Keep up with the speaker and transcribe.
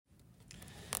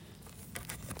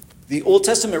The Old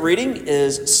Testament reading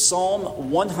is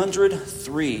Psalm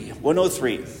 103,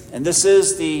 and this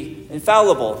is the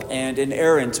infallible and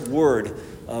inerrant word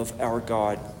of our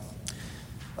God,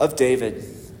 of David.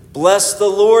 Bless the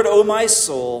Lord, O my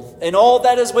soul, and all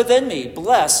that is within me.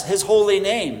 Bless his holy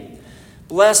name.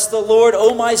 Bless the Lord,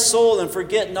 O my soul, and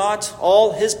forget not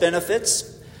all his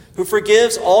benefits, who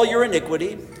forgives all your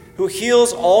iniquity, who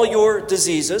heals all your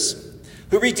diseases,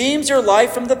 who redeems your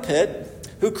life from the pit,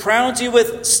 who crowns you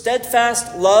with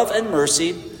steadfast love and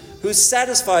mercy, who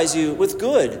satisfies you with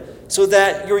good, so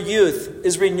that your youth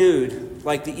is renewed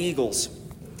like the eagles.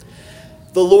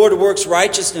 The Lord works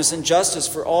righteousness and justice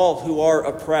for all who are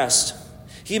oppressed.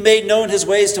 He made known his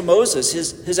ways to Moses,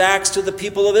 his acts to the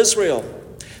people of Israel.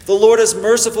 The Lord is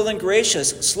merciful and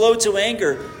gracious, slow to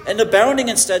anger, and abounding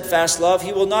in steadfast love.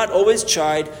 He will not always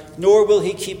chide, nor will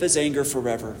he keep his anger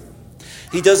forever.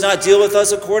 He does not deal with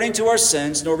us according to our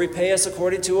sins, nor repay us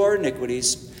according to our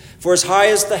iniquities. For as high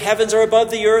as the heavens are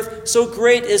above the earth, so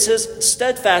great is his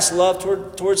steadfast love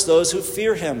towards those who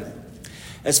fear him.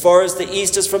 As far as the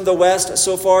east is from the west,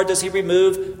 so far does he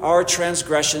remove our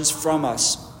transgressions from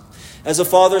us. As a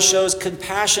father shows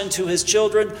compassion to his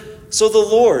children, so the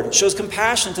Lord shows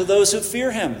compassion to those who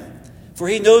fear him. For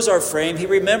he knows our frame, he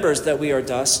remembers that we are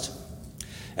dust.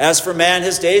 As for man,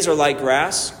 his days are like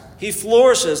grass. He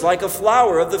flourishes like a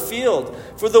flower of the field,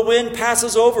 for the wind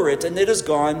passes over it, and it is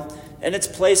gone, and its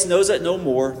place knows it no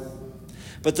more.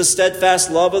 But the steadfast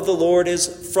love of the Lord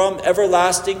is from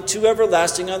everlasting to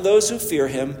everlasting on those who fear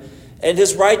him, and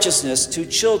his righteousness to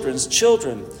children's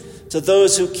children, to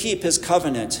those who keep his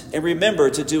covenant and remember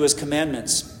to do his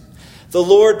commandments. The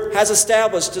Lord has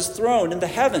established his throne in the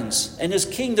heavens, and his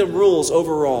kingdom rules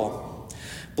over all.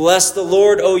 Bless the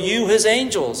Lord, O you, his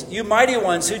angels, you mighty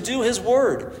ones who do his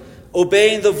word,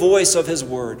 obeying the voice of his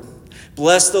word.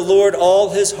 Bless the Lord,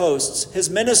 all his hosts, his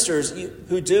ministers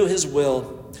who do his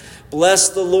will. Bless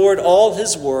the Lord, all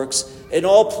his works, in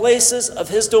all places of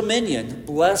his dominion.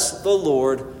 Bless the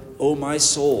Lord, O my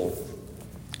soul.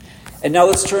 And now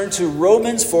let's turn to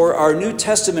Romans for our New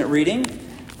Testament reading.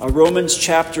 Romans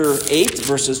chapter 8,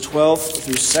 verses 12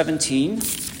 through 17.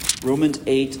 Romans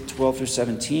 8, 12 through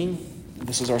 17.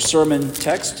 This is our sermon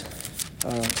text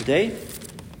today.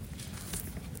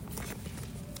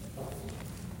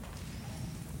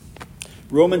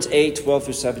 Romans 8, 12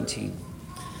 through 17.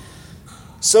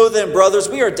 So then, brothers,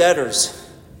 we are debtors,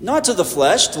 not to the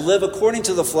flesh, to live according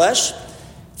to the flesh.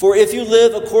 For if you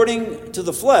live according to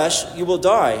the flesh, you will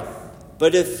die.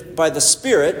 But if by the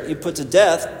Spirit you put to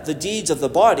death the deeds of the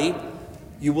body,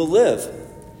 you will live.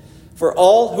 For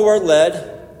all who are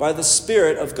led by the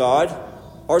Spirit of God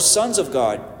are sons of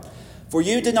God. For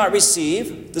you did not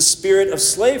receive the spirit of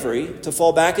slavery to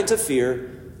fall back into fear,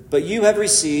 but you have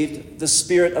received the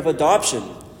spirit of adoption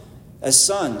as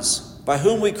sons, by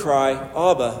whom we cry,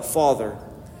 Abba, Father.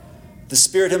 The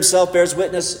Spirit himself bears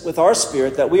witness with our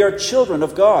spirit that we are children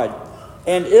of God,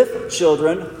 and if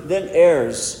children, then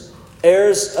heirs,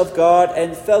 heirs of God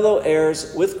and fellow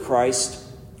heirs with Christ,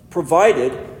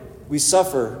 provided we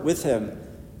suffer with him,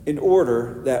 in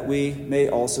order that we may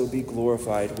also be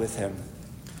glorified with him.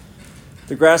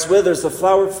 The grass withers, the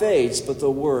flower fades, but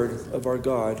the word of our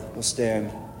God will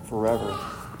stand forever.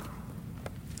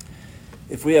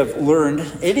 If we have learned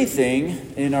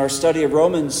anything in our study of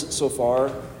Romans so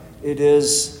far, it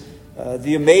is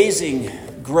the amazing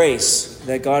grace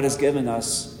that God has given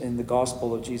us in the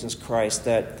gospel of Jesus Christ,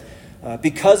 that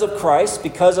because of Christ,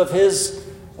 because of his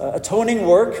atoning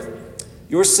work,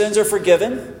 your sins are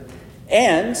forgiven,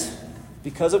 and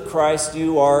because of Christ,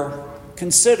 you are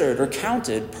considered or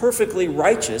counted perfectly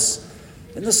righteous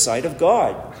in the sight of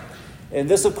God. And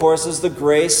this, of course, is the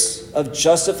grace of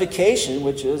justification,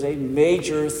 which is a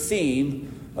major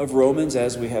theme of Romans,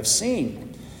 as we have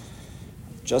seen.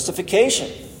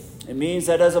 Justification. It means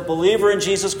that as a believer in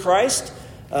Jesus Christ,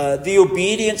 the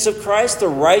obedience of Christ, the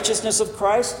righteousness of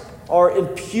Christ are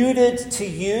imputed to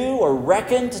you or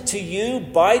reckoned to you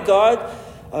by God,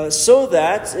 so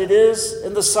that it is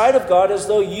in the sight of God as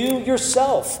though you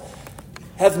yourself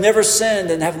have never sinned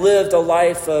and have lived a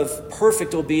life of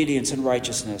perfect obedience and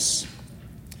righteousness.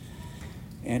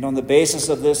 And on the basis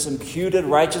of this imputed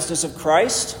righteousness of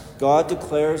Christ, God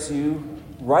declares you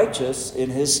righteous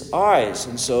in his eyes.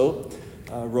 And so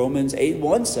Romans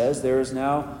 8:1 says, there is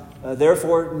now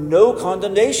therefore no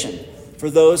condemnation for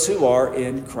those who are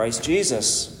in Christ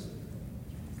Jesus.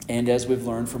 And as we've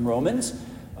learned from Romans,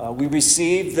 we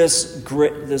receive this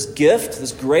gift,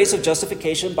 this grace of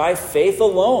justification by faith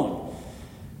alone,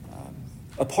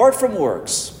 apart from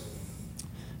works.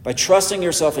 By trusting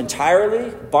yourself entirely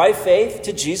by faith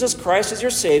to Jesus Christ as your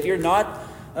Savior, not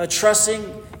trusting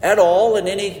at all in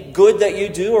any good that you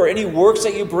do or any works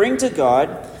that you bring to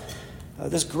God,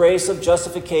 this grace of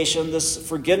justification, this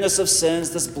forgiveness of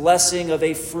sins, this blessing of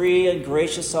a free and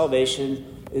gracious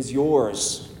salvation is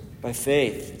yours by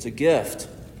faith. It's a gift.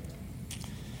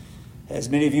 As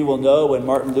many of you will know, when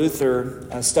Martin Luther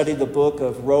studied the book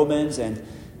of Romans, and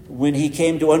when he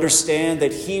came to understand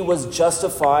that he was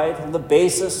justified on the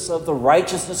basis of the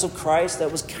righteousness of Christ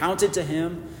that was counted to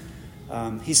him,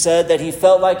 he said that he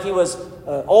felt like he was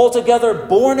altogether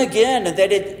born again, and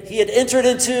that he had entered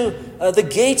into the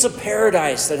gates of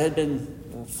paradise that had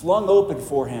been flung open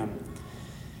for him.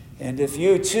 And if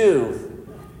you too,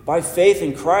 by faith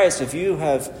in Christ, if you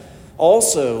have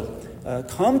also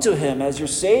come to him as your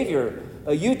Savior,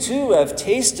 you too have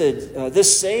tasted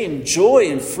this same joy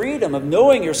and freedom of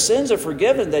knowing your sins are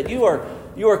forgiven, that you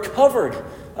are covered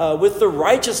with the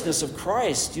righteousness of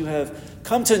Christ. You have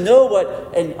come to know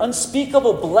what an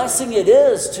unspeakable blessing it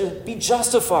is to be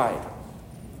justified.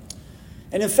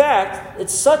 And in fact,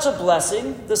 it's such a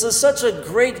blessing, this is such a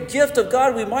great gift of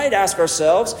God, we might ask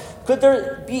ourselves, could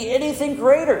there be anything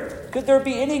greater? Could there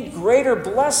be any greater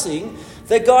blessing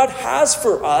that God has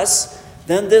for us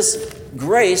than this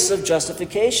grace of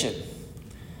justification?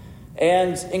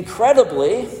 And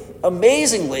incredibly,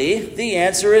 amazingly, the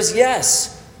answer is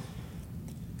yes.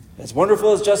 As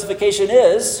wonderful as justification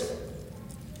is,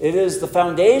 it is the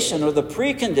foundation or the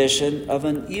precondition of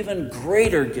an even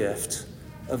greater gift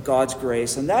of God's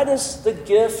grace, and that is the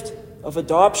gift of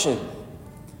adoption.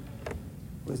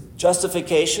 With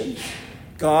justification,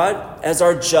 God, as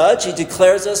our judge, he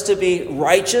declares us to be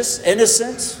righteous,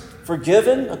 innocent,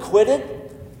 forgiven, acquitted.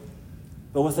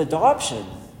 But with adoption,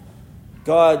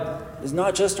 God is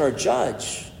not just our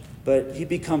judge, but he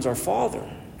becomes our Father,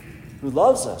 who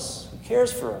loves us, who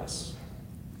cares for us.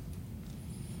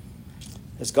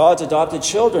 As God's adopted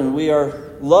children, we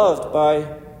are loved by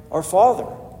our Father.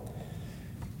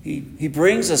 He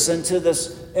brings us into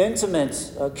this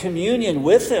intimate communion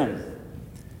with him.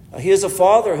 He is a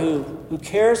Father who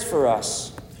cares for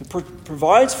us, who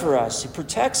provides for us, he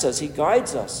protects us, he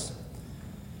guides us.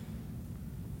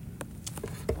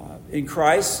 In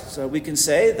Christ, we can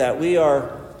say that we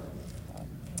are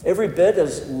every bit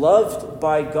as loved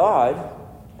by God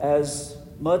as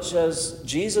much as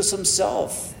Jesus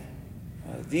himself,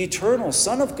 the eternal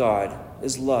Son of God,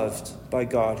 is loved by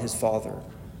God, his Father.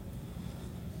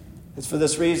 It's for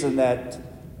this reason that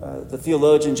the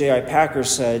theologian J.I. Packer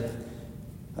said,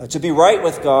 to be right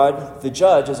with God, the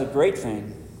judge, is a great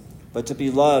thing, but to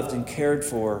be loved and cared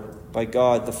for by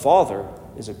God, the Father,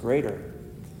 is a greater.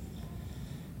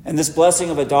 And this blessing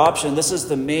of adoption, this is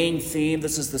the main theme,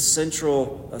 this is the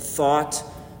central thought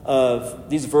of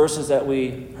these verses that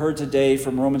we heard today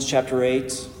from Romans chapter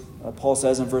 8. Paul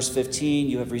says in verse 15,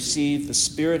 you have received the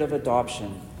spirit of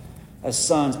adoption as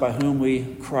sons by whom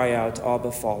we cry out,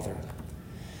 Abba, Father.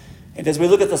 And as we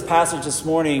look at this passage this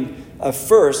morning,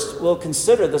 first we'll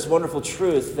consider this wonderful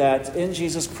truth that in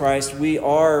Jesus Christ we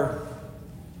are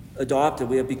adopted.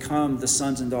 We have become the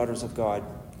sons and daughters of God.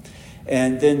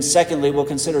 And then secondly, we'll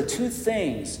consider two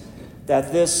things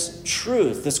that this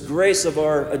truth, this grace of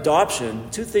our adoption,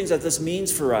 two things that this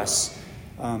means for us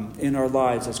in our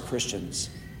lives as Christians.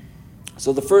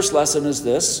 So the first lesson is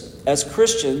this: as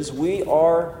Christians, we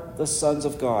are the sons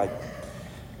of God.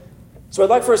 So I'd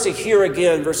like for us to hear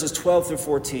again verses 12 through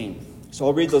 14. So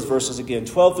I'll read those verses again,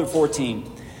 12 through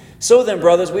 14. So then,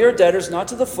 brothers, we are debtors not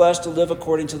to the flesh to live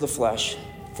according to the flesh.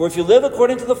 For if you live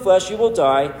according to the flesh, you will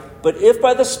die. But if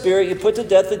by the Spirit you put to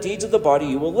death the deeds of the body,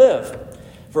 you will live.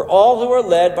 For all who are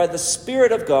led by the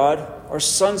Spirit of God are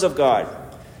sons of God.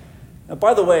 Now,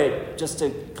 by the way, just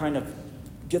to kind of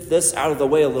get this out of the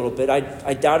way a little bit,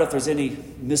 I doubt if there's any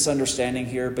misunderstanding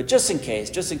here, but just in case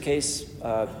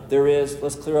there is,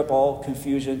 let's clear up all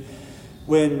confusion.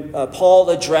 When Paul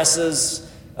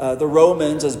addresses the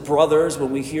Romans as brothers,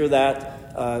 when we hear that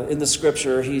in the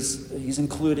Scripture, he's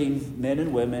including men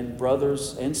and women,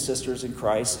 brothers and sisters in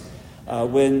Christ.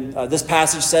 When this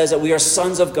passage says that we are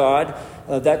sons of God,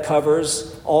 that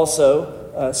covers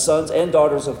also sons and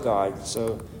daughters of God.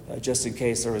 So just in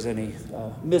case there was any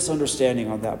misunderstanding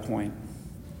on that point.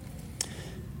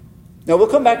 Now we'll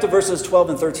come back to verses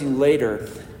 12 and 13 later,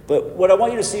 but what I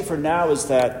want you to see for now is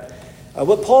that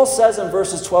what Paul says in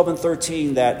verses 12 and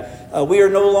 13, that we are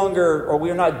no longer, or we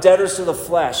are not debtors to the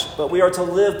flesh, but we are to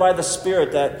live by the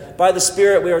Spirit, that by the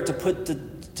Spirit we are to put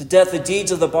to death the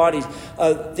deeds of the body.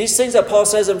 These things that Paul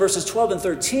says in verses 12 and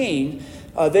 13,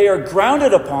 they are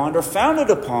grounded upon or founded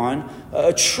upon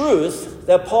a truth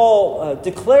that Paul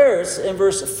declares in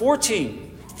verse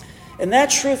 14. And that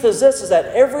truth is this, is that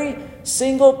every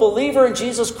single believer in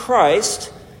Jesus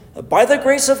Christ, by the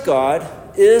grace of God,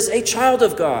 is a child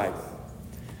of God.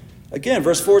 Again,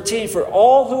 verse 14, for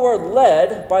all who are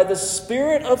led by the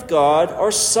Spirit of God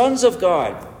are sons of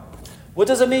God. What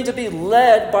does it mean to be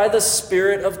led by the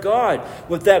Spirit of God?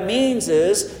 What that means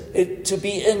is to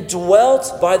be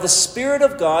indwelt by the Spirit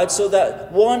of God so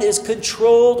that one is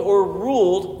controlled or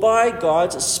ruled by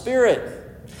God's Spirit.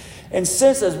 And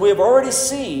since, as we have already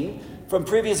seen from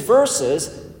previous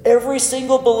verses, every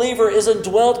single believer is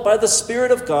indwelt by the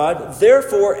Spirit of God.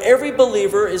 Therefore, every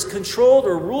believer is controlled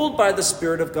or ruled by the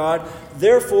Spirit of God.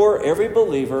 Therefore, every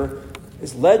believer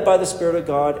is led by the Spirit of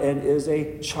God and is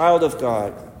a child of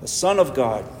God, a son of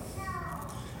God.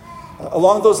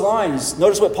 Along those lines,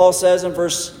 notice what Paul says in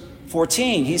verse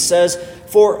 14. He says,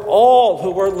 for all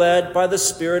who are led by the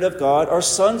Spirit of God are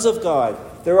sons of God.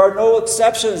 There are no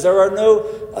exceptions. There are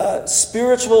no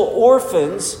spiritual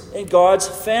orphans in God's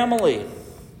family.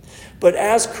 But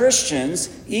as Christians,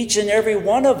 each and every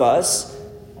one of us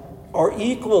are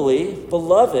equally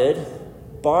beloved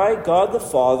by God the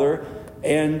Father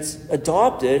and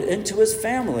adopted into his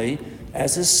family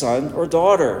as his son or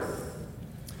daughter.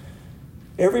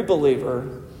 Every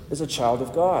believer is a child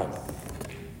of God.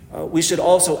 We should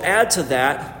also add to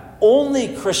that,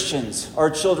 only Christians are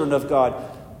children of God.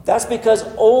 That's because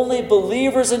only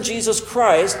believers in Jesus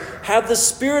Christ have the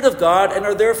Spirit of God and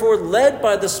are therefore led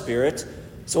by the Spirit.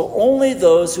 So only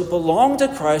those who belong to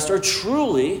Christ are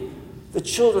truly the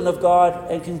children of God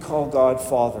and can call God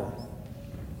Father.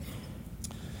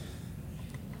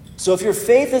 So if your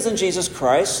faith is in Jesus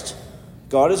Christ,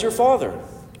 God is your Father.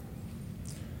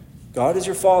 God is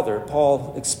your Father.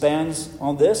 Paul expands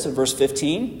on this in verse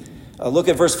 15. Look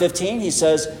at verse 15. He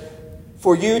says,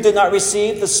 for you did not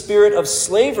receive the spirit of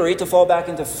slavery to fall back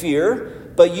into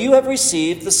fear, but you have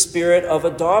received the spirit of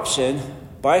adoption,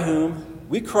 by whom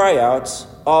we cry out,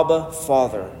 Abba,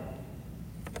 Father.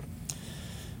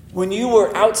 When you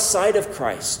were outside of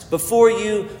Christ, before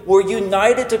you were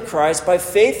united to Christ by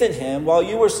faith in him, while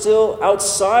you were still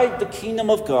outside the kingdom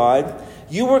of God,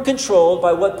 you were controlled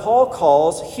by what Paul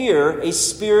calls here a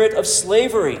spirit of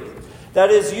slavery. That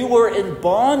is, you were in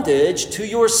bondage to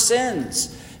your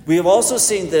sins. We have also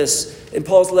seen this in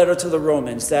Paul's letter to the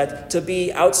Romans, that to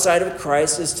be outside of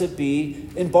Christ is to be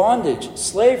in bondage,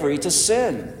 slavery to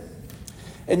sin.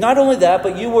 And not only that,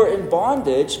 but you were in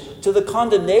bondage to the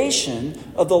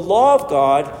condemnation of the law of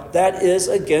God that is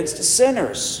against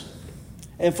sinners.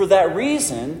 And for that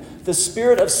reason, the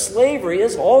spirit of slavery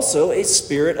is also a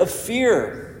spirit of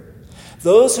fear.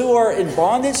 Those who are in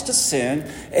bondage to sin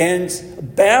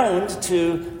and bound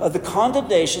to the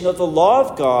condemnation of the law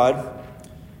of God,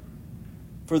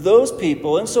 for those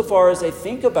people, insofar as they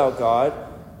think about God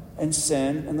and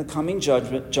sin and the coming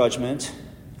judgment,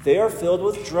 they are filled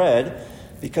with dread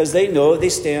because they know they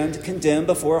stand condemned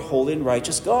before a holy and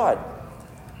righteous God.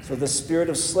 So the spirit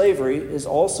of slavery is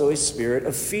also a spirit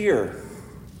of fear.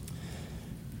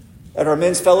 At our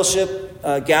men's fellowship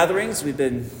gatherings, we've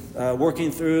been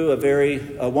working through a very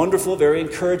wonderful, very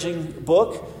encouraging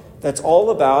book that's all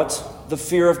about the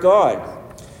fear of God.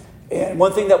 And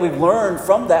one thing that we've learned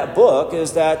from that book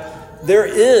is that there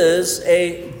is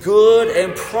a good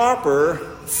and proper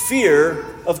fear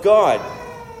of God.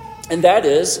 And that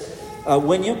is,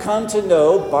 when you come to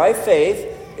know by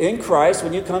faith in Christ,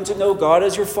 when you come to know God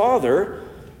as your Father,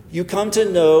 you come to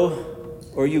know,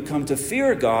 or you come to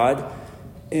fear God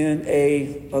in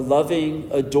a loving,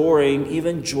 adoring,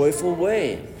 even joyful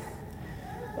way.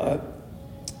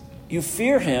 You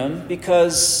fear him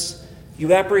because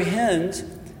you apprehend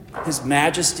his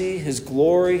majesty, his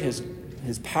glory,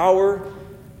 his power,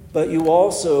 but you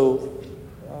also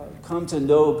come to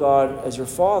know God as your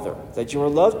Father, that you are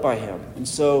loved by him. And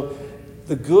so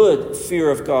the good fear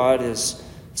of God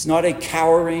it's not a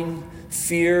cowering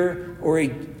fear or a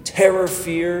terror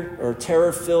fear or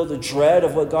terror-filled dread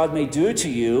of what God may do to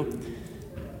you,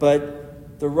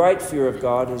 but the right fear of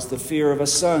God is the fear of a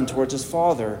son towards his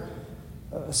father,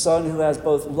 a son who has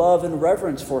both love and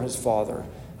reverence for his father.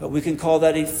 We can call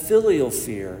that a filial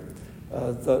fear,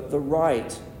 the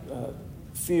right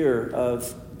fear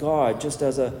of God, just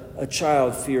as a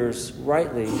child fears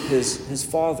rightly his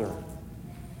father.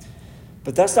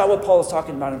 But that's not what Paul is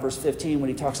talking about in verse 15 when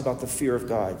he talks about the fear of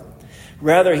God.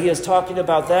 Rather, he is talking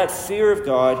about that fear of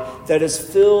God that is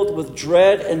filled with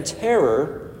dread and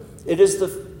terror. It is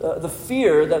the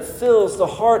fear that fills the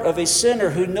heart of a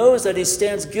sinner who knows that he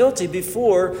stands guilty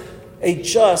before a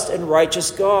just and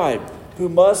righteous God, who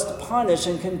must punish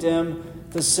and condemn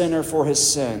the sinner for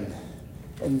his sin.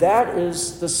 And that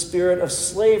is the spirit of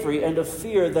slavery and of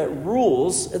fear that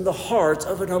rules in the heart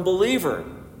of an unbeliever.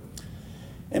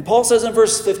 And Paul says in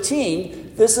verse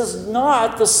 15, this is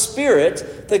not the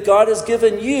spirit that God has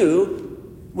given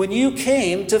you when you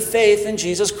came to faith in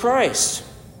Jesus Christ.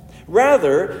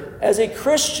 Rather, as a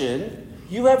Christian,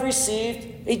 you have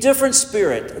received a different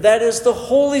Spirit. That is the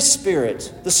Holy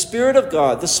Spirit, the Spirit of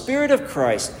God, the Spirit of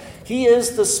Christ. He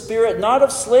is the Spirit not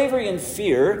of slavery and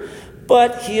fear,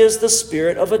 but He is the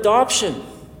Spirit of adoption.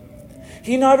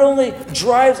 He not only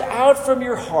drives out from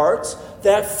your heart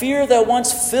that fear that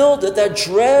once filled it, that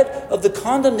dread of the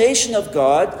condemnation of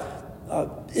God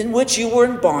in which you were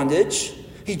in bondage.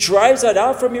 He drives that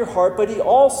out from your heart, but He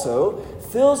also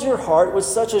fills your heart with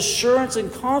such assurance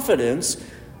and confidence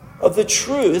of the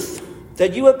truth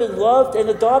that you have been loved and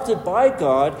adopted by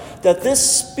God, that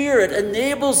this Spirit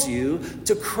enables you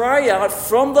to cry out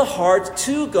from the heart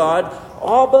to God,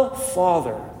 Abba,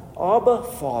 Father. Abba,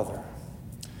 Father.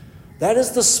 That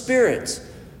is the Spirit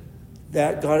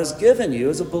that God has given you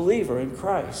as a believer in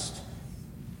Christ.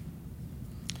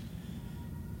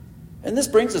 And this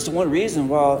brings us to one reason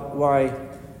why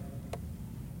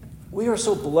we are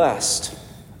so blessed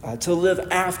to live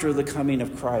after the coming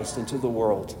of Christ into the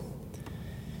world.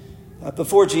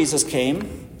 Before Jesus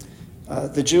came,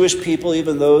 the Jewish people,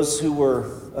 even those who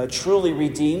were truly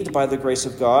redeemed by the grace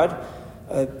of God,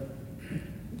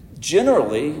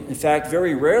 generally, in fact,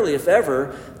 very rarely, if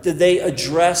ever, did they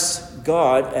address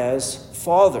God as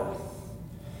Father.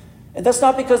 And that's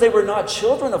not because they were not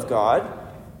children of God,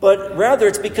 but rather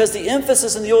it's because the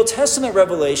emphasis in the Old Testament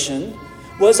revelation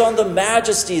was on the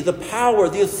majesty, the power,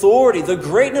 the authority, the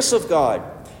greatness of God,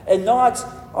 and not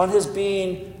on His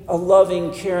being a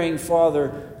loving, caring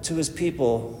Father to His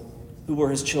people who were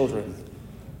His children.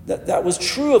 That was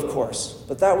true, of course,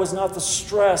 but that was not the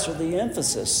stress or the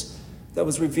emphasis that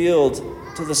was revealed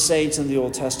to the saints in the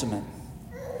Old Testament.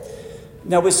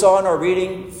 Now, we saw in our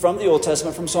reading from the Old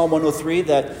Testament, from Psalm 103,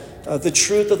 that the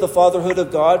truth of the fatherhood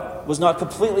of God was not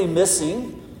completely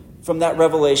missing from that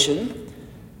revelation,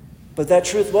 but that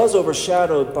truth was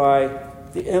overshadowed by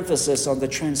the emphasis on the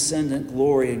transcendent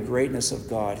glory and greatness of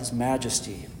God, His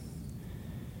majesty.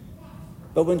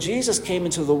 But when Jesus came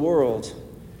into the world,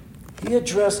 He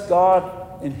addressed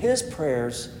God in His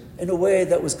prayers in a way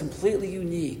that was completely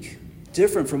unique,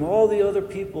 different from all the other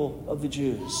people of the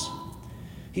Jews.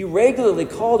 He regularly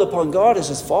called upon God as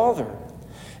His Father.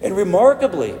 And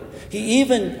remarkably, He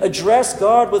even addressed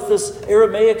God with this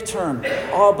Aramaic term,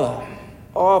 Abba,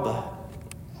 Abba.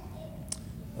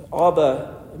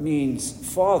 Abba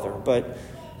means Father, but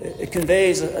it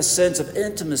conveys a sense of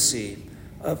intimacy,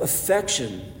 of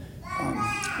affection.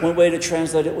 One way to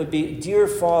translate it would be dear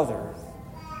Father.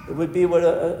 It would be what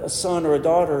a son or a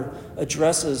daughter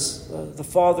addresses the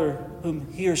father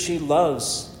whom he or she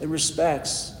loves and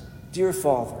respects. Dear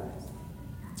Father,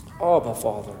 Abba,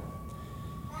 Father.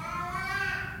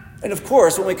 And of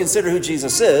course, when we consider who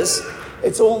Jesus is,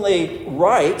 it's only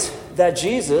right that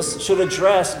Jesus should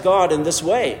address God in this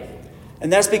way.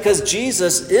 And that's because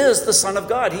Jesus is the Son of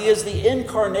God. He is the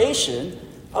incarnation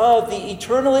of the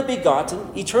eternally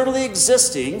begotten, eternally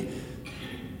existing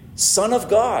Son of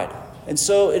God. And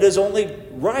so it is only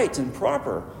right and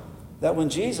proper that when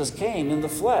Jesus came in the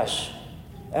flesh,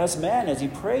 as man, as He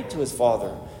prayed to His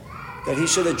Father, that He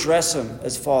should address Him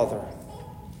as Father.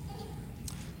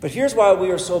 But here's why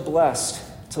we are so blessed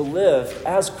to live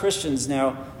as Christians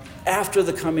now after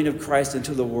the coming of Christ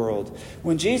into the world.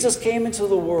 When Jesus came into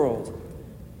the world,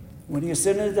 when He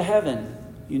ascended into heaven,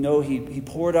 you know, He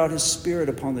poured out His Spirit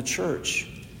upon the church.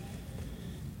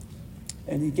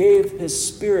 And He gave His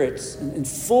Spirit in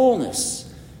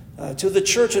fullness to the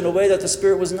church in a way that the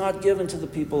Spirit was not given to the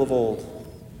people of old.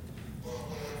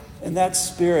 And that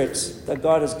Spirit that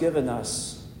God has given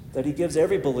us, that He gives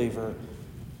every believer,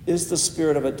 is the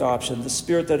Spirit of adoption, the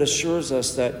Spirit that assures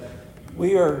us that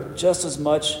we are just as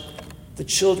much the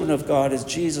children of God as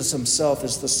Jesus Himself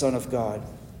is the Son of God.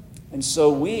 And so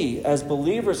we, as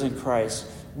believers in Christ,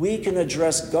 we can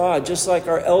address God just like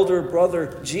our elder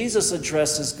brother Jesus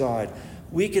addresses God.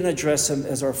 We can address Him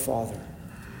as our Father.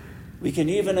 We can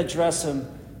even address Him,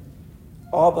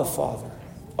 Abba, Father.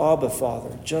 Abba,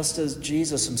 Father, just as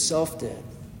Jesus Himself did.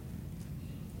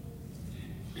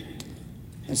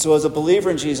 And so as a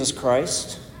believer in Jesus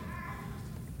Christ,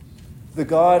 the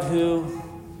God who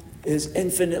is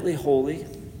infinitely holy,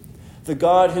 the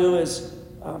God who is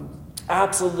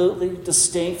absolutely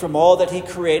distinct from all that He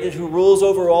created, who rules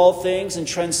over all things in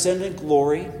transcendent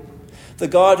glory, the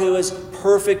God who is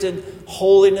perfect in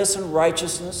holiness and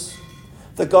righteousness,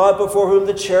 the God before whom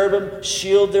the cherubim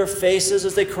shield their faces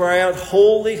as they cry out,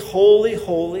 holy, holy,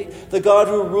 holy, the God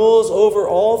who rules over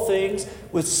all things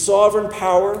with sovereign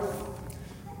power,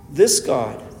 this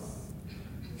God,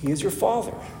 He is your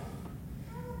Father.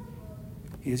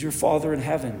 He is your Father in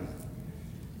heaven,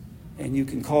 and you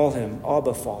can call Him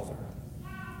Abba, Father.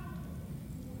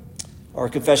 Our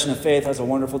confession of faith has a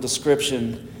wonderful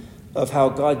description of how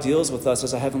God deals with us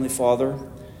as a Heavenly Father.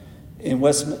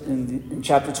 In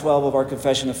chapter 12 of our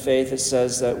confession of faith, it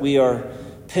says that we are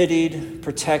pitied,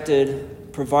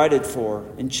 protected, provided for,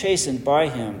 and chastened by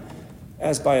Him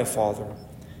as by a father,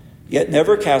 yet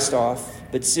never cast off,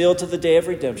 but sealed to the day of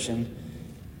redemption,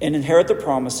 and inherit the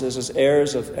promises as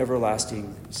heirs of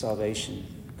everlasting salvation.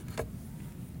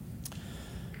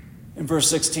 In verse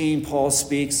 16, Paul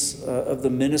speaks of the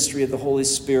ministry of the Holy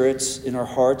Spirit in our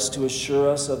hearts to assure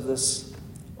us of this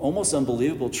almost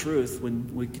unbelievable truth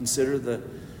when we consider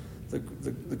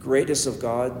the greatness of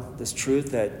God, this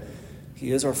truth that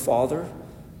He is our Father,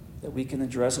 that we can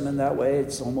address Him in that way.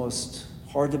 It's almost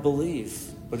hard to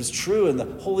believe, but it's true, and the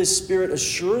Holy Spirit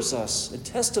assures us and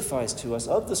testifies to us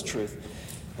of this truth.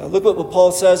 Look what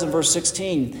Paul says in verse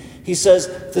 16. He says,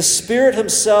 "The Spirit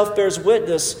Himself bears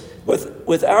witness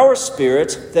with our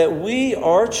spirit that we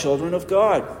are children of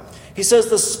God." He says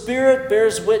the Spirit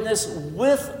bears witness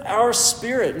with our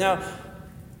spirit. Now,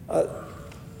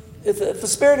 if the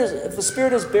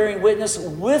Spirit is bearing witness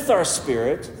with our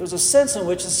spirit, there's a sense in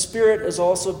which the Spirit is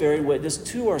also bearing witness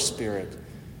to our spirit.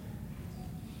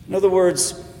 In other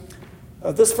words,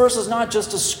 this verse is not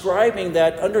just describing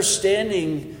that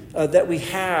understanding that we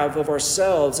have of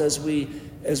ourselves as we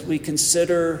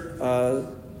consider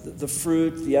the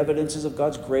fruit, the evidences of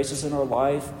God's graces in our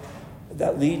life.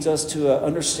 That leads us to an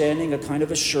understanding, a kind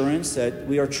of assurance that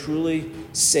we are truly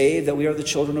saved, that we are the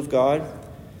children of God.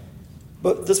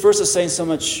 But this verse is saying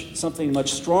something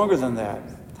much stronger than that.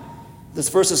 This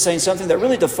verse is saying something that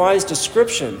really defies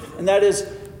description, and that is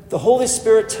the Holy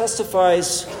Spirit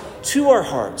testifies to our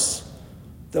hearts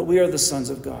that we are the sons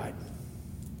of God.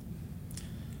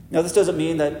 Now, this doesn't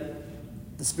mean that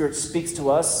the Spirit speaks to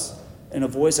us in a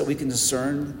voice that we can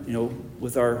discern,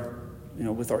 with our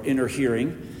inner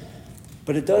hearing.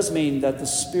 But it does mean that the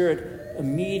Spirit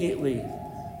immediately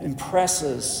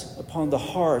impresses upon the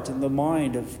heart and the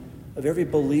mind of every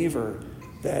believer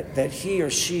that he or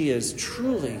she is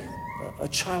truly a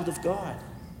child of God,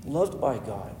 loved by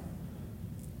God.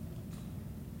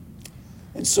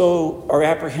 And so our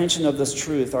apprehension of this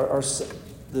truth, our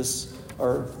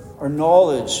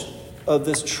knowledge of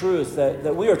this truth,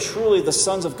 that we are truly the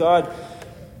sons of God,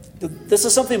 this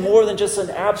is something more than just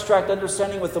an abstract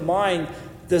understanding with the mind,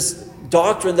 this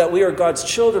doctrine that we are God's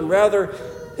children. Rather,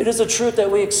 it is a truth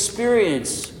that we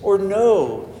experience or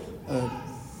know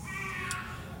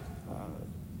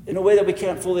in a way that we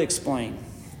can't fully explain.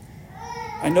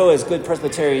 I know as good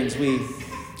Presbyterians,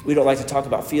 we don't like to talk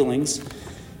about feelings,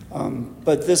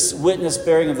 but this witness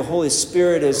bearing of the Holy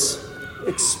Spirit is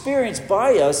experienced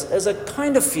by us as a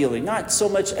kind of feeling, not so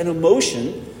much an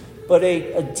emotion, but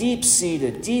a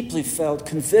deep-seated, deeply felt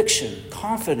conviction,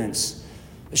 confidence,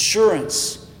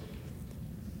 assurance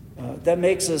that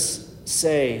makes us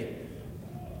say,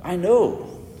 I know,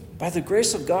 by the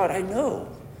grace of God, I know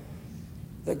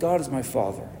that God is my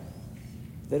Father,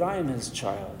 that I am His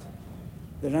child,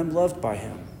 that I'm loved by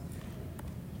Him.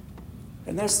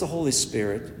 And that's the Holy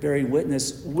Spirit bearing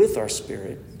witness with our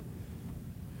spirit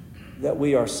that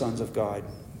we are sons of God.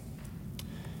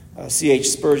 C.H.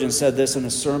 Spurgeon said this in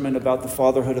a sermon about the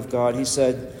fatherhood of God. He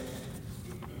said,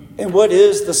 "And what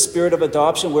is the spirit of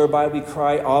adoption whereby we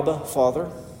cry, Abba, Father?"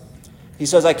 He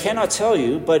says, "I cannot tell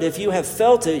you, but if you have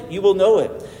felt it, you will know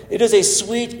it. It is a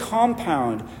sweet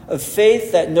compound of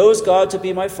faith that knows God to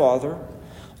be my Father,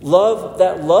 love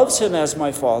that loves Him as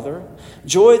my Father,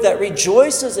 joy that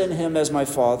rejoices in Him as my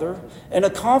Father, and a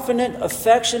confident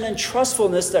affection and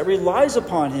trustfulness that relies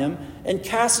upon Him and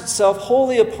casts itself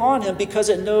wholly upon Him because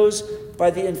it knows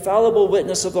by the infallible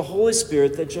witness of the Holy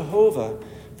Spirit that Jehovah,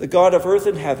 the God of earth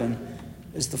and heaven,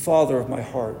 is the Father of my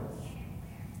heart."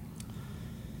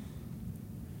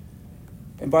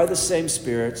 And by the same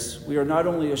Spirit, we are not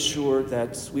only assured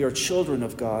that we are children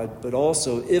of God, but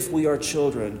also, if we are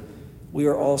children, we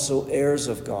are also heirs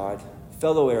of God,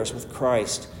 fellow heirs with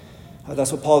Christ.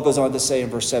 That's what Paul goes on to say in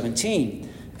verse 17.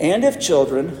 "And if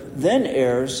children, then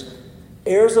heirs,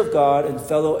 heirs of God and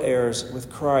fellow heirs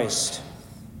with Christ."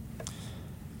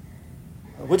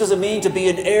 What does it mean to be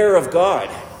an heir of God?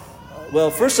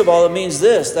 Well, first of all, it means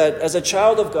this, that as a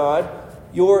child of God,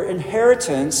 your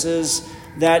inheritance is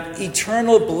that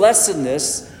eternal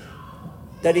blessedness,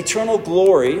 that eternal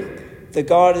glory that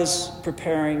God is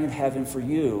preparing in heaven for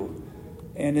you.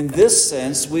 And in this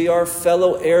sense, we are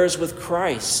fellow heirs with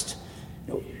Christ.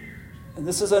 And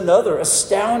this is another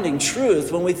astounding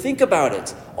truth when we think about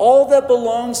it. All that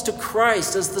belongs to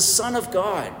Christ as the Son of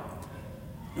God.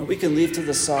 Now, we can leave to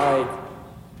the side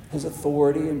His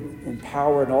authority and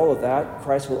power and all of that.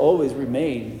 Christ will always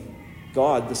remain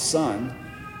God the Son.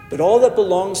 But all that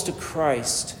belongs to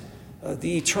Christ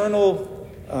the eternal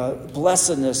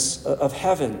blessedness of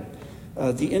heaven,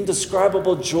 the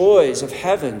indescribable joys of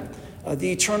heaven,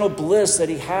 the eternal bliss that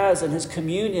he has in his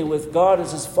communion with God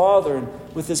as his Father and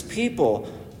with his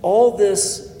people. All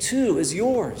this, too, is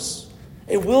yours.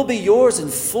 It will be yours in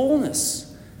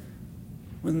fullness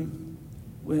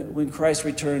when Christ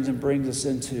returns and brings us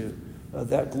into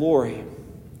that glory.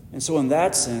 And so in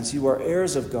that sense, you are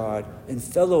heirs of God and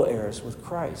fellow heirs with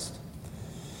Christ.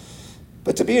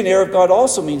 But to be an heir of God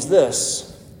also means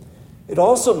this. It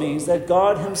also means that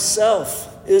God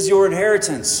himself is your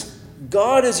inheritance.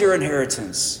 God is your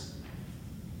inheritance.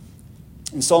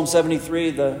 In Psalm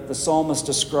 73, the psalmist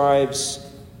describes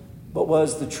what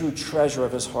was the true treasure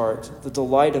of his heart, the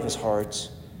delight of his heart,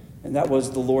 and that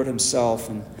was the Lord himself.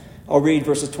 And I'll read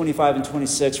verses 25 and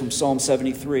 26 from Psalm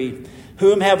 73.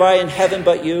 Whom have I in heaven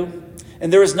but you?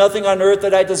 And there is nothing on earth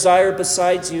that I desire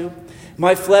besides you.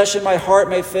 My flesh and my heart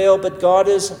may fail, but God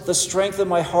is the strength of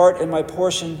my heart and my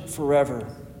portion forever.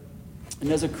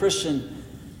 And as a Christian,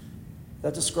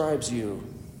 that describes you.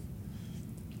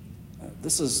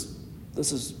 This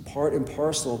is part and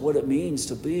parcel of what it means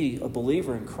to be a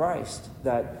believer in Christ.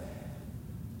 That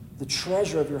the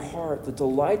treasure of your heart, the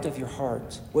delight of your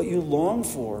heart, what you long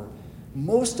for,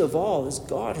 most of all, is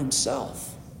God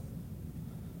himself.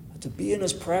 To be in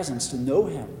his presence, to know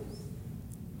him.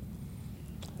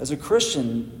 As a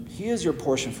Christian, he is your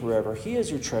portion forever. He is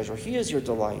your treasure. He is your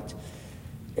delight.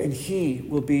 And he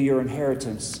will be your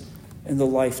inheritance in the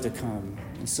life to come.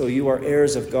 And so you are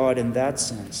heirs of God in that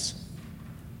sense.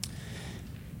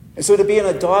 And so to be an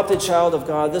adopted child of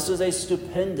God, this is a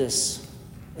stupendous,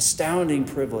 astounding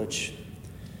privilege.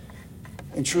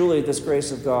 And truly, this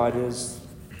grace of God is,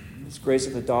 this grace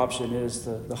of adoption is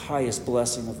the highest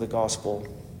blessing of the gospel.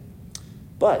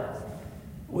 But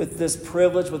with this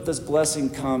privilege, with this blessing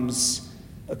comes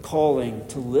a calling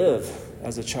to live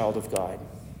as a child of God.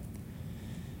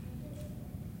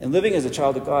 And living as a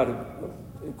child of God,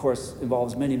 of course,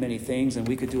 involves many, many things, and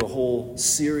we could do a whole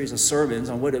series of sermons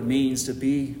on what it means to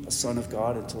be a son of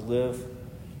God and to live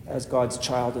as God's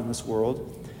child in this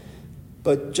world.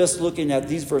 But just looking at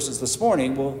these verses this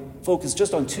morning, we'll focus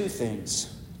just on two things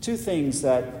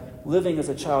that living as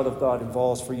a child of God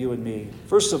involves for you and me.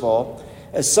 First of all,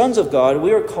 as sons of God,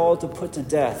 we are called to put to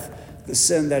death the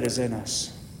sin that is in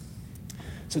us.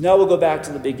 So now we'll go back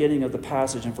to the beginning of the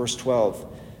passage in verse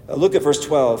 12. Look at verse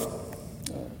 12.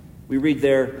 We read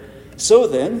there, So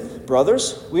then,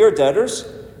 brothers, we are debtors,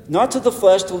 not to the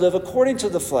flesh to live according to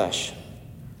the flesh.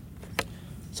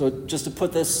 So just to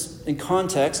put this in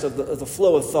context of the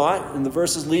flow of thought in the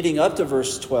verses leading up to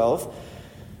verse 12,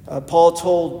 Paul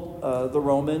told the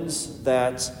Romans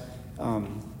that...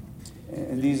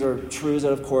 and these are truths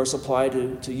that, of course, apply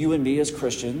to you and me as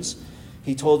Christians.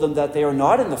 He told them that they are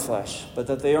not in the flesh, but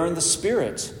that they are in the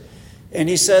Spirit. And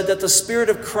he said that the Spirit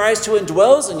of Christ who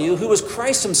indwells in you, who is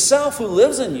Christ himself who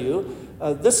lives in you,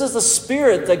 this is the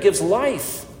Spirit that gives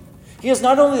life. He is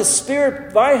not only the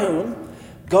Spirit by whom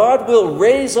God will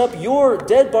raise up your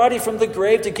dead body from the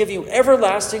grave to give you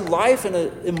everlasting life in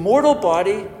an immortal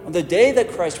body on the day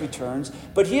that Christ returns.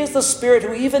 But he is the Spirit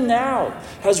who even now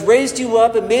has raised you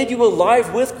up and made you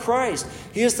alive with Christ.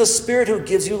 He is the Spirit who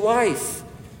gives you life.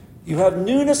 You have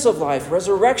newness of life,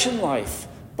 resurrection life,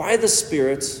 by the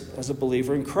Spirit as a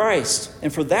believer in Christ.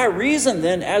 And for that reason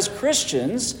then, as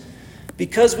Christians,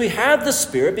 because we have the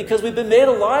Spirit, because we've been made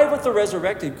alive with the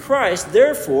resurrected Christ,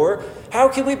 therefore, how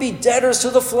can we be debtors to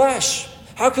the flesh?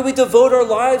 How can we devote our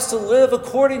lives to live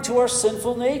according to our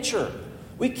sinful nature?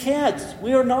 We can't.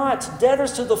 We are not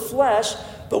debtors to the flesh,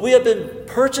 but we have been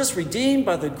purchased, redeemed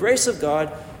by the grace of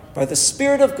God, by the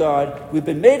Spirit of God. We've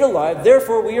been made alive.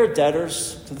 Therefore, we are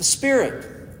debtors to the Spirit.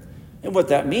 And what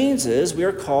that means is we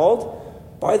are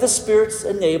called, by the Spirit's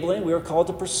enabling, we are called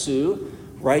to pursue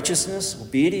righteousness,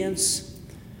 obedience,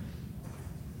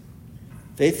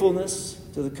 faithfulness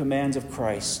to the commands of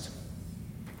Christ.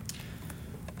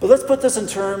 But let's put this in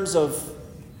terms of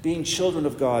being children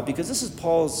of God, because this is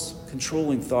Paul's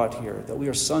controlling thought here, that we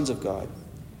are sons of God.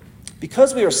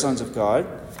 Because we are sons of God,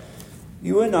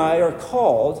 you and I are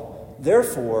called,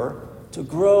 therefore, to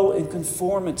grow in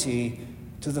conformity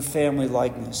to the family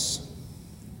likeness.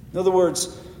 In other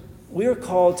words, we are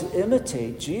called to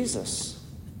imitate Jesus,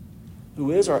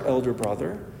 who is our elder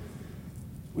brother.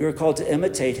 We are called to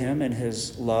imitate him in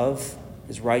his love,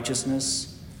 his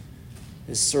righteousness,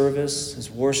 his service, his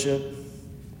worship,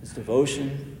 his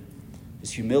devotion,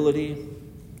 his humility.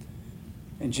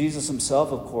 And Jesus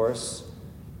himself, of course,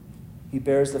 he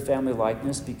bears the family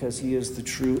likeness because he is the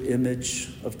true image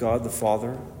of God the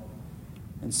Father.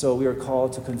 And so we are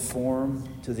called to conform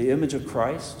to the image of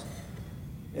Christ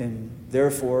and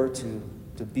therefore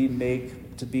to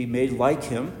to be made like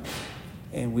him,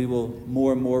 and we will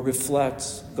more and more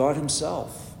reflect God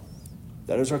himself.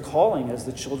 That is our calling as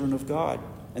the children of God.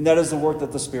 And that is the work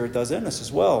that the Spirit does in us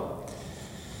as well.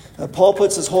 Paul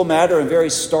puts this whole matter in very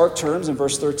stark terms in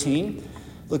verse 13.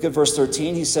 Look at verse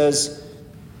 13. He says,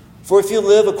 "For if you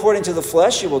live according to the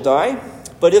flesh, you will die.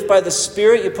 But if by the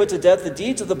Spirit you put to death the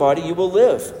deeds of the body, you will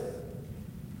live."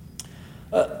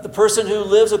 The person who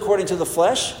lives according to the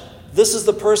flesh, this is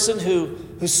the person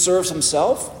who serves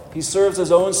himself. He serves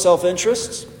his own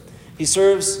self-interests. He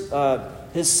serves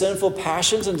his sinful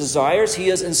passions and desires. He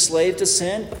is enslaved to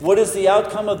sin. What is the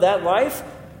outcome of that life?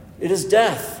 It is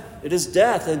death. It is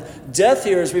death. And death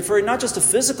here is referring not just to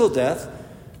physical death,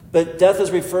 but death is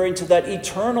referring to that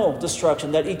eternal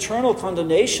destruction, that eternal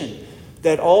condemnation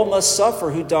that all must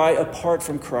suffer who die apart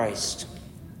from Christ.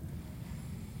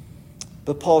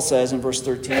 But Paul says in verse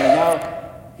 13, and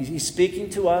now he's speaking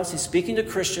to us, he's speaking to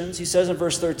Christians. He says in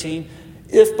verse 13,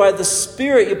 "If by the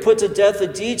Spirit you put to death the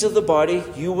deeds of the body,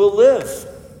 you will live."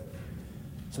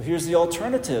 So here's the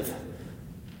alternative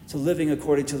to living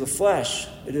according to the flesh.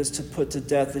 It is to put to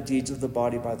death the deeds of the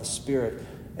body by the Spirit.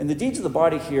 And the deeds of the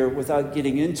body here, without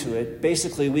getting into it,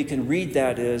 basically we can read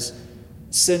that as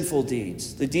sinful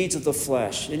deeds, the deeds of the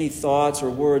flesh, any thoughts or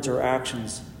words or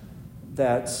actions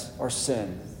that are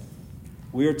sin.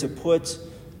 We are to put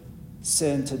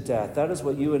sin to death. That is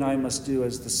what you and I must do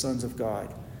as the sons of God.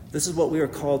 This is what we are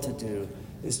called to do,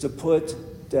 is to put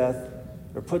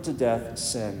to death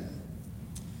sin.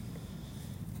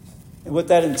 And what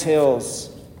that entails,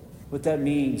 what that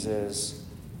means is,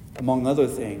 among other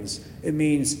things, it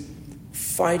means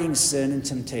fighting sin and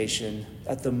temptation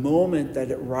at the moment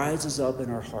that it rises up in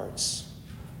our hearts.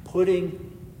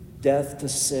 Putting death to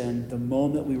sin the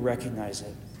moment we recognize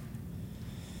it.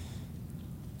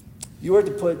 You are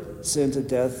to put sin to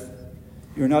death.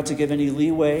 You are not to give any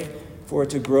leeway for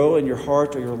it to grow in your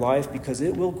heart or your life, because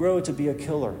it will grow to be a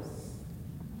killer.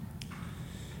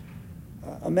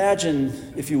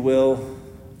 Imagine, if you will,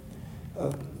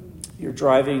 you're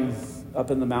driving up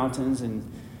in the mountains and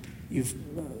you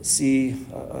see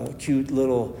a cute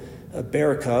little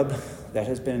bear cub that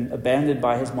has been abandoned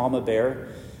by his mama bear.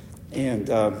 And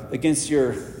against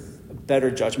your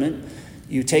better judgment,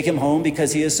 you take him home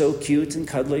because he is so cute and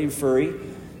cuddly and furry.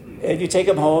 And you take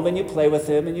him home and you play with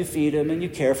him and you feed him and you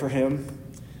care for him.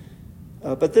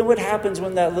 But then what happens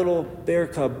when that little bear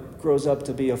cub grows up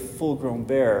to be a full-grown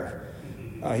bear?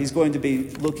 He's going to be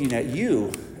looking at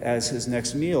you as his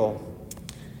next meal.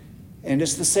 And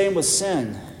it's the same with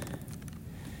sin.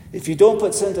 If you don't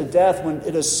put sin to death when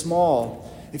it is small,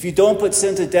 if you don't put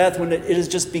sin to death when it is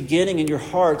just beginning in your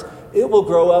heart, it will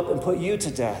grow up and put you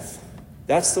to death.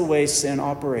 That's the way sin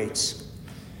operates.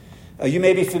 You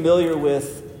may be familiar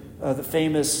with the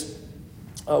famous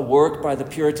work by the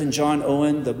Puritan John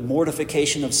Owen, The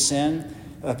Mortification of Sin.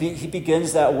 He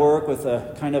begins that work with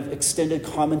a kind of extended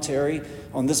commentary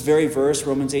on this very verse,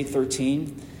 Romans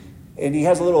 8:13. And he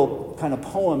has a little kind of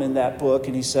poem in that book,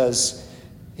 and he says,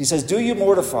 "Do you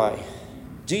mortify?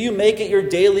 Do you make it your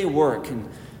daily work?" And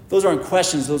those aren't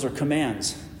questions, those are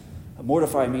commands.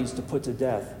 Mortify means to put to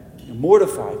death.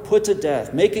 Mortify, put to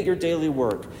death, make it your daily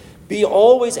work. Be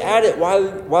always at it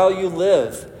while you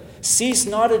live. Cease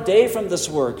not a day from this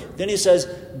work. Then he says,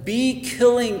 be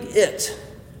killing it,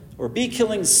 or be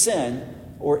killing sin,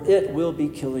 or it will be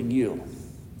killing you.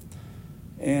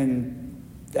 And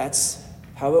that's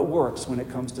how it works when it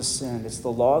comes to sin. It's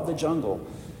the law of the jungle.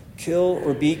 Kill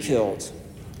or be killed.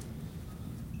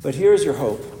 But here's your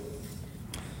hope.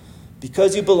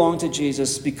 Because you belong to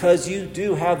Jesus, because you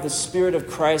do have the Spirit of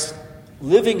Christ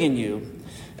living in you,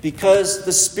 because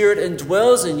the Spirit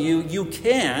indwells in you, you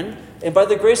can, and by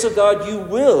the grace of God, you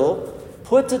will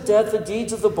put to death the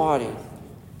deeds of the body,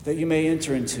 that you may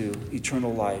enter into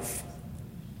eternal life.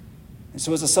 And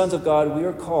so as the sons of God, we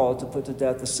are called to put to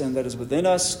death the sin that is within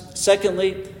us.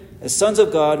 Secondly, as sons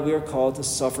of God, we are called to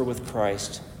suffer with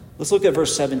Christ. Let's look at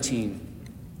verse 17.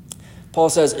 Paul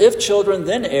says, "If children,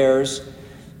 then heirs,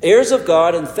 heirs of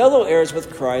God and fellow heirs with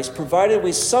Christ, provided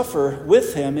we suffer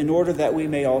with him in order that we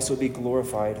may also be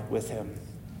glorified with him."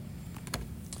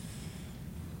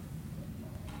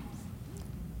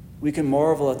 We can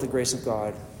marvel at the grace of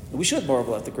God. We should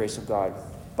marvel at the grace of God.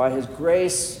 By his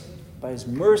grace, by his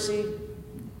mercy,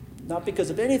 not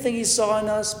because of anything he saw in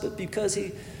us, but because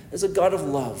he is a God of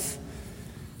love.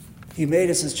 He made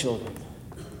us his children.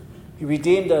 He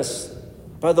redeemed us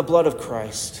by the blood of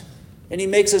Christ. And he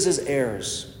makes us his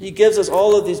heirs. He gives us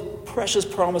all of these precious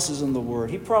promises in the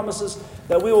Word. He promises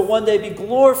that we will one day be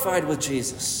glorified with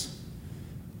Jesus.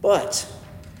 But,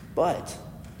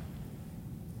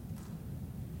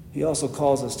 he also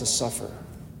calls us to suffer.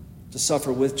 to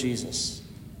suffer with Jesus,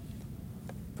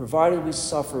 provided we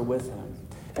suffer with him.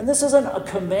 And this isn't a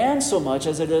command so much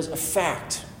as it is a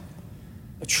fact,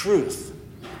 a truth,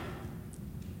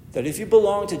 that if you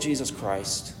belong to Jesus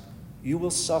Christ, you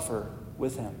will suffer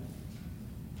with him.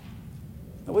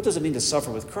 Now, what does it mean to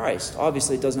suffer with Christ?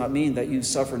 Obviously, it does not mean that you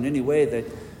suffer in any way that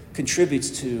contributes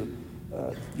to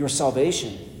your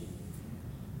salvation.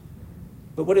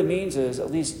 But what it means is, at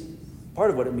least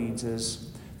part of what it means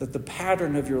is, that the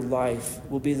pattern of your life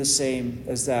will be the same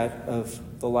as that of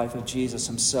the life of Jesus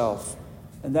himself.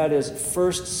 And that is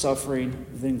first suffering,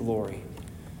 then glory.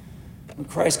 When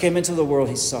Christ came into the world,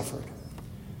 he suffered.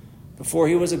 Before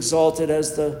he was exalted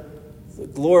as the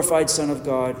glorified Son of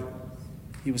God,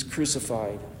 he was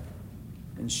crucified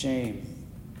in shame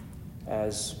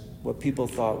as what people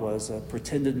thought was a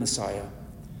pretended Messiah.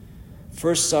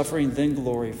 First suffering, then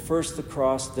glory. First the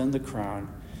cross, then the crown.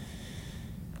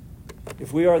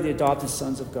 If we are the adopted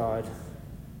sons of God,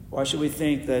 why should we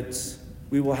think that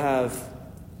we will have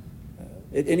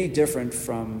it any different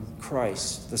from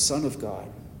Christ, the Son of God?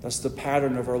 That's the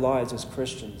pattern of our lives as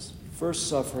Christians. First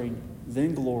suffering,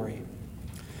 then glory.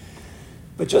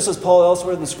 But just as Paul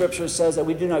elsewhere in the Scriptures says that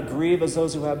we do not grieve as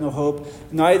those who have no hope,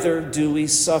 neither do we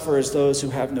suffer as those who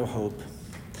have no hope.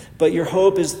 But your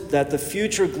hope is that the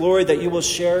future glory that you will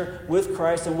share with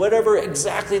Christ, and whatever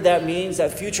exactly that means,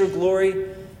 that future glory,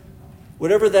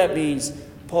 whatever that means,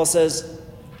 Paul says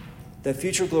that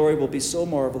future glory will be so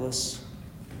marvelous,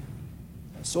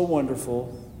 so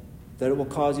wonderful, that it will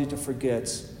cause you to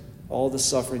forget all the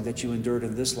suffering that you endured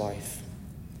in this life.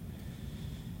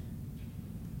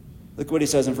 Look what he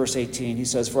says in verse 18. He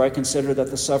says, "For I consider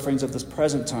that the sufferings of this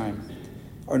present time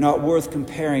are not worth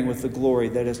comparing with the glory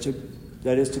that is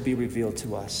to be revealed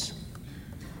to us."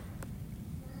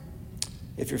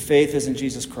 If your faith is in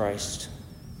Jesus Christ,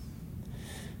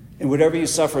 and whatever you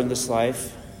suffer in this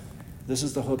life, this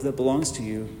is the hope that belongs to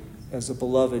you as a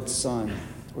beloved son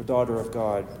or daughter of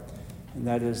God. And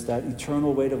that is that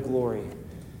eternal weight of glory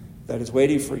that is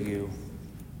waiting for you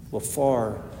will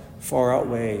far, far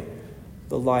outweigh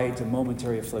the light and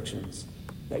momentary afflictions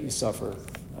that you suffer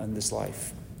in this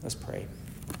life. Let's pray.